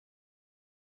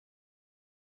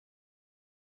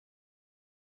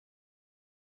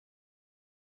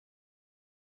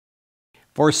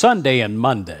For Sunday and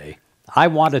Monday, I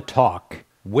want to talk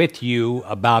with you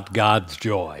about God's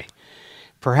joy.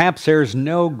 Perhaps there's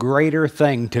no greater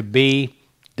thing to be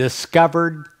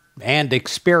discovered and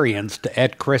experienced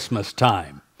at Christmas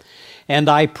time. And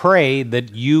I pray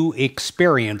that you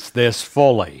experience this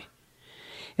fully.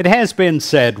 It has been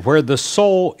said, where the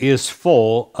soul is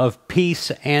full of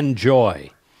peace and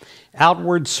joy,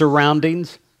 outward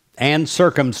surroundings and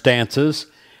circumstances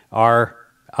are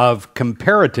of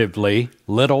comparatively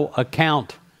little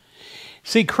account.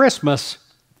 See, Christmas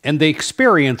and the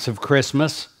experience of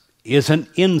Christmas is an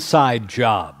inside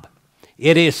job.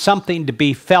 It is something to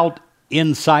be felt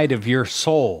inside of your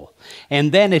soul,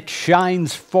 and then it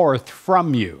shines forth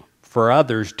from you for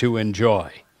others to enjoy.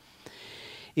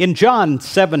 In John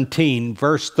 17,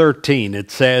 verse 13, it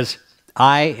says,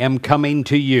 "I am coming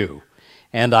to you,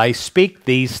 and I speak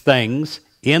these things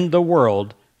in the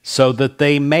world so that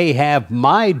they may have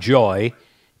my joy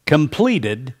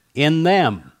completed in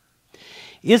them."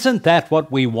 Isn't that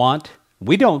what we want?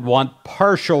 We don't want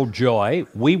partial joy.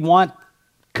 We want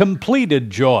completed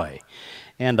joy.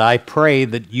 And I pray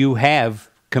that you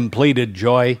have completed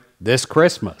joy this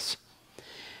Christmas.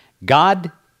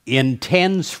 God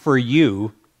intends for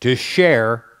you to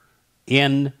share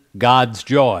in God's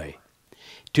joy,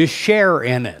 to share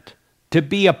in it, to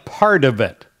be a part of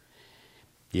it.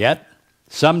 Yet,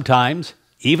 sometimes,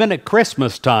 even at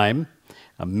Christmas time,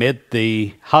 amid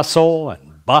the hustle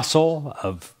and bustle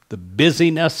of the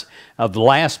busyness of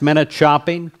last-minute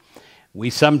shopping, we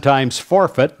sometimes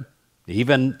forfeit,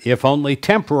 even if only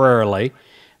temporarily,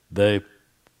 the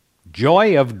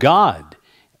joy of God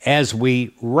as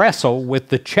we wrestle with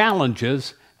the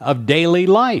challenges of daily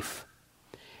life.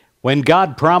 When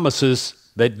God promises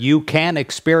that you can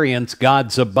experience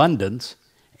God's abundance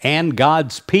and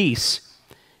God's peace,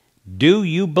 do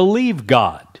you believe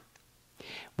God?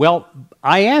 Well,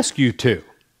 I ask you to.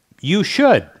 You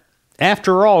should.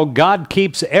 After all, God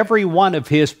keeps every one of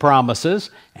His promises,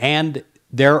 and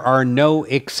there are no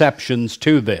exceptions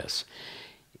to this.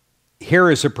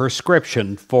 Here is a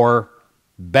prescription for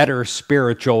better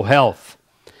spiritual health.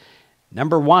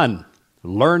 Number one,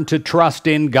 learn to trust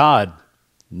in God.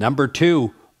 Number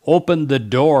two, open the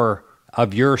door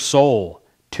of your soul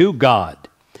to God.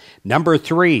 Number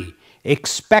three,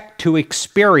 expect to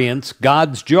experience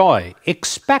God's joy.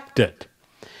 Expect it.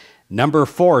 Number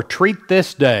four, treat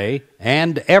this day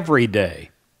and every day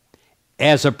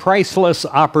as a priceless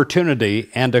opportunity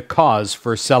and a cause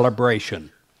for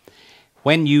celebration.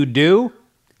 When you do,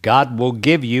 God will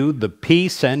give you the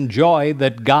peace and joy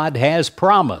that God has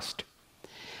promised.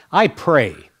 I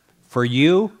pray for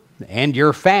you and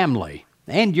your family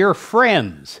and your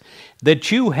friends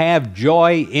that you have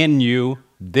joy in you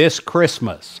this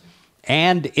Christmas.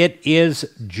 And it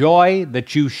is joy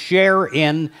that you share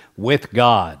in with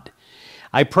God.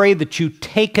 I pray that you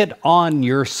take it on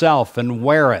yourself and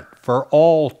wear it for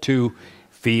all to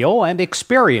feel and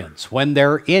experience when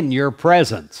they're in your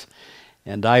presence.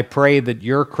 And I pray that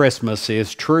your Christmas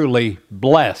is truly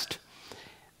blessed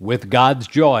with God's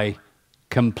joy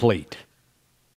complete.